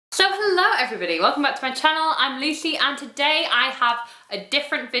So hello everybody, welcome back to my channel. I'm Lucy and today I have a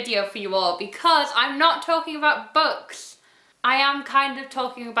different video for you all because I'm not talking about books. I am kind of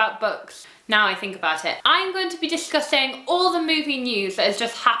talking about books. Now I think about it. I'm going to be discussing all the movie news that has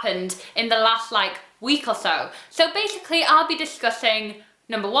just happened in the last week or so. So basically I'll be discussing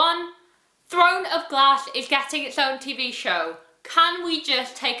number 1, Throne of Glass is getting its own TV show. Can we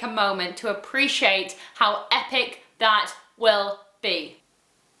just take a moment to appreciate how epic that will be?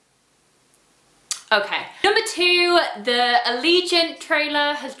 Okay. Number 2, the Allegiant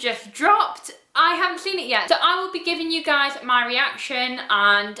trailer has just dropped. I haven't seen it yet, so I will be giving you guys my reaction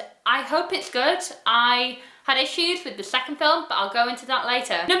and I hope it's good. I had issues with the second film, but I'll go into that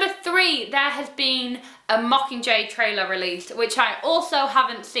later. Number 3, there has been a Mockingjay trailer released, which I also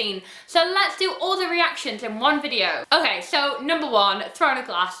haven't seen. So let's do all the reactions in one video. Okay, so number 1, Throne of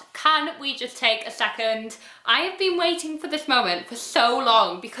Glass. Can we just take a second? I have been waiting for this moment for so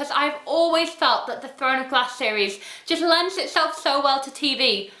long because I've always felt that the Throne of Glass series just lends itself so well to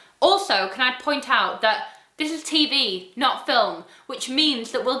TV. Also, can I point out that this is TV, not film, which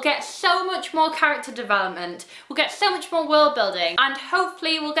means that we'll get so much more character development, we'll get so much more world building, and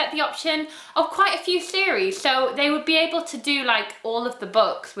hopefully we'll get the option of quite a few series, so they would be able to do all of the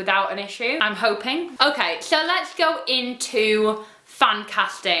books without an issue, I'm hoping. Okay, so let's go into fan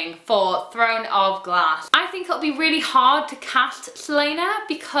casting for Throne of Glass. I think it'll be really hard to cast Selena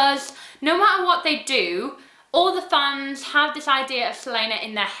because no matter what they do, all the fans have this idea of Selena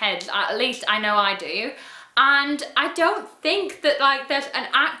in their heads, at least I know I do. And I don't think that there's an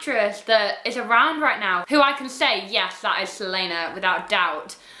actress that is around right now who I can say, yes, that is Selena without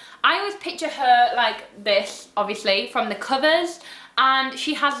doubt. I always picture her like this, obviously, from the covers. And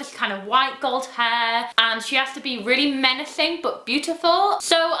she has this kind of white gold hair and she has to be really menacing but beautiful.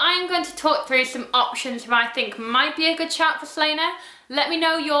 So I am going to talk through some options who I think might be a good shout for Selena. Let me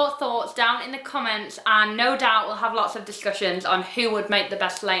know your thoughts down in the comments and no doubt we'll have lots of discussions on who would make the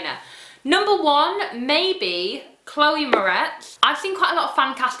best Selena. Number 1, maybe Chloe Moretz. I've seen quite a lot of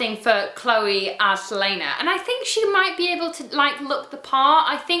fan casting for Chloe as Selena and I think she might be able to look the part.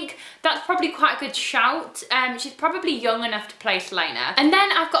 I think that's probably quite a good shout. She's probably young enough to play Selena. And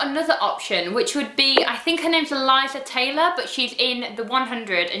then I've got another option which would be, I think her name's Eliza Taylor, but she's in The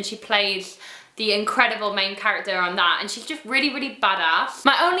 100 and she plays the incredible main character on that and she's just really, really badass.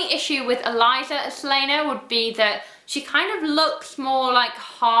 My only issue with Eliza as Selena would be that she kind of looks more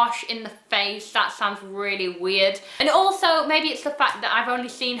harsh in the face. That sounds really weird. And also maybe it's the fact that I've only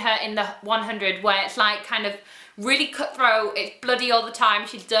seen her in The 100 where it's kind of really cutthroat, it's bloody all the time,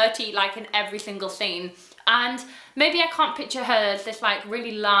 she's dirty in every single scene. And maybe I can't picture her as this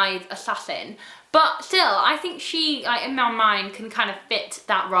really live assassin. But still, I think she, in my mind, can kind of fit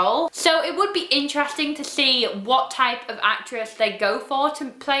that role. So it would be interesting to see what type of actress they go for to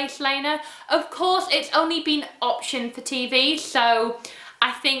play Selena. Of course, it's only been optioned for TV, so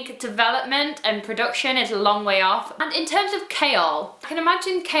I think development and production is a long way off. And in terms of Kale, I can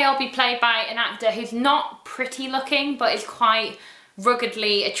imagine Kale be played by an actor who's not pretty looking, but is quite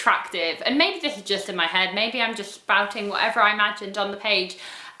ruggedly attractive. And maybe this is just in my head, maybe I'm just spouting whatever I imagined on the page.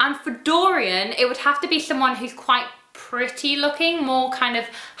 And for Dorian, it would have to be someone who's quite pretty looking, more kind of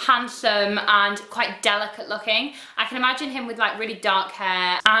handsome and quite delicate looking. I can imagine him with really dark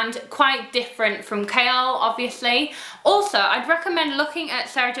hair and quite different from Kale, obviously. Also, I'd recommend looking at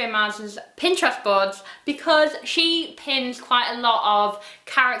Sarah J Maas's Pinterest boards because she pins quite a lot of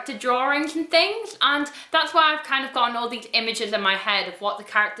character drawings and things, and that's why I've kind of gotten all these images in my head of what the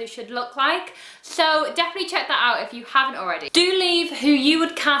characters should look like. So definitely check that out if you haven't already. Do leave who you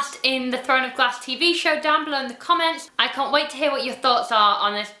would cast in the Throne of Glass TV show down below in the comments. I can't wait to hear what your thoughts are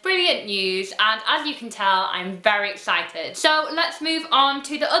on this brilliant news, and as you can tell, I'm very excited. So let's move on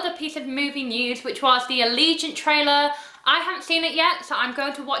to the other piece of movie news, which was the Allegiant trailer. I haven't seen it yet, so I'm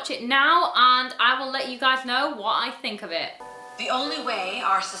going to watch it now, and I will let you guys know what I think of it. The only way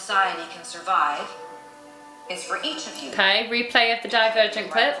our society can survive is for each of you. Okay, replay of the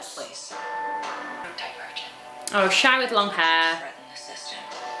Divergent clips. Oh, shy with long hair.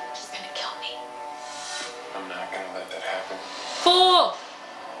 She's gonna kill me. I'm not gonna let that happen. 4!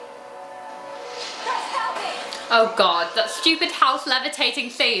 Oh god, that stupid house levitating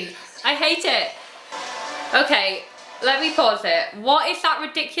scene. I hate it. Okay, let me pause it. What is that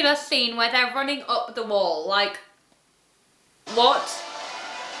ridiculous scene where they're running up the wall? What?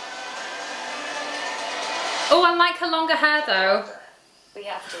 Oh, I like her longer hair though. We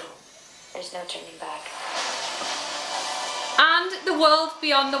have to. There's no turning back. And the world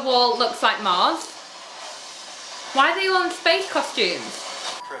beyond the wall looks like Mars. Why are they all in space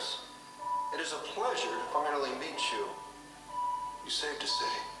costumes? Chris, it is a pleasure to finally meet you. You saved a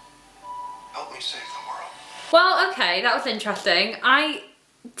city. Help me save the world. Well, okay, that was interesting. I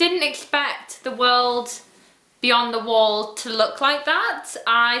didn't expect the world beyond the wall to look like that.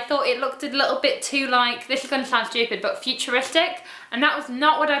 I thought it looked a little bit too like, this is going to sound stupid, but futuristic, and that was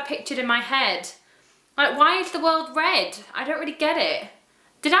not what I pictured in my head. Like, why is the world red? I don't really get it.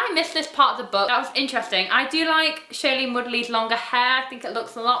 Did I miss this part of the book? That was interesting. I do like Shailene Woodley's longer hair. I think it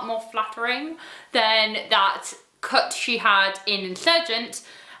looks a lot more flattering than that cut she had in Insurgent.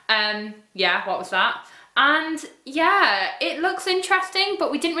 Yeah, what was that? And yeah, it looks interesting,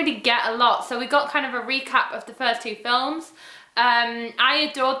 but we didn't really get a lot. So we got kind of a recap of the first two films. I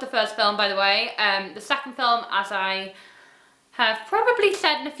adored the first film, by the way. The second film, as I have probably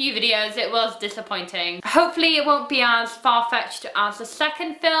said in a few videos, it was disappointing. Hopefully it won't be as far-fetched as the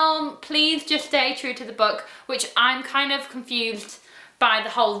second film. Please just stay true to the book, which I'm kind of confused by the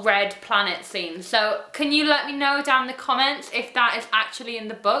whole red planet scene. So can you let me know down in the comments if that is actually in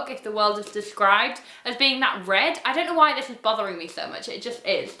the book, if the world is described as being that red? I don't know why this is bothering me so much, it just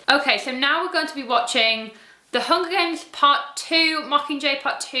is. Okay, so now we're going to be watching The Hunger Games Part 2, Mockingjay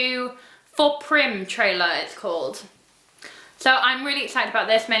Part 2, For Prim trailer it's called. So I'm really excited about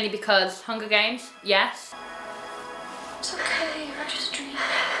this, mainly because Hunger Games, yes. It's okay, you're just dreaming.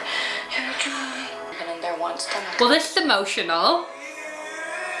 You're dreaming. I've been in there once, done it. Well, this is emotional.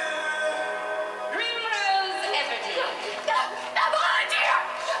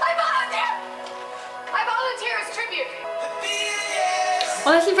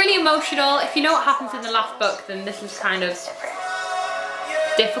 Well, this is really emotional. If you know what happens in the last book, then this is kind of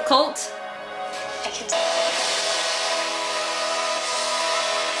difficult.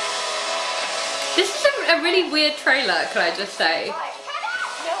 This is a really weird trailer, could I just say? No,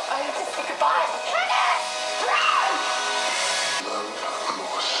 I need to say goodbye.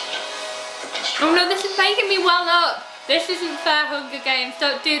 Oh no, this is making me well up. This isn't fair, Hunger Games.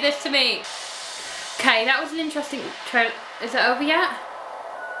 Don't do this to me. Okay, that was an interesting trailer. Is it over yet?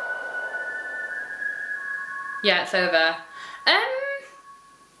 Yeah, it's over.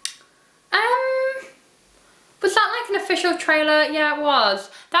 Was that like an official trailer? Yeah, it was.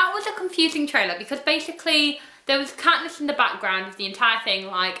 That was a confusing trailer because basically there was Katniss in the background of the entire thing,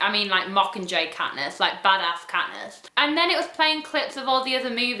 like, I mean like Mockingjay Katniss, like badass Katniss. And then it was playing clips of all the other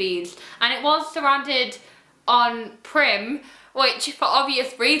movies, and it was surrounded on Prim, which for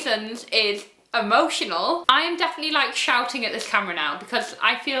obvious reasons is emotional. I am definitely like shouting at this camera now because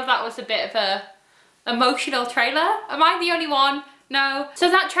I feel that was a bit of a emotional trailer. Am I the only one? No. So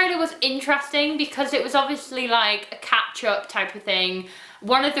that trailer was interesting because it was obviously like a catch-up type of thing.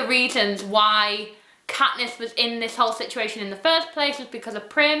 One of the reasons why Katniss was in this whole situation in the first place was because of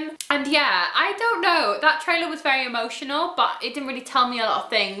Prim. And yeah, I don't know. That trailer was very emotional, but it didn't really tell me a lot of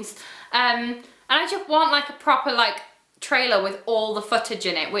things. And I just want like a proper like trailer with all the footage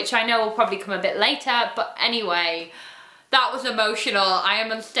in it, which I know will probably come a bit later, but anyway. That was emotional. I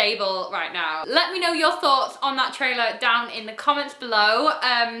am unstable right now. Let me know your thoughts on that trailer down in the comments below.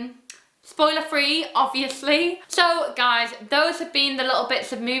 Spoiler free, obviously. So guys, those have been the little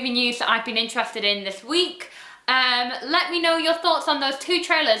bits of movie news that I've been interested in this week. Let me know your thoughts on those two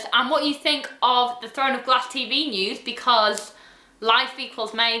trailers and what you think of the Throne of Glass TV news, because life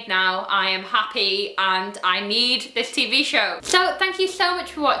equals made now. I am happy and I need this TV show. So thank you so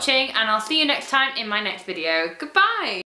much for watching, and I'll see you next time in my next video. Goodbye!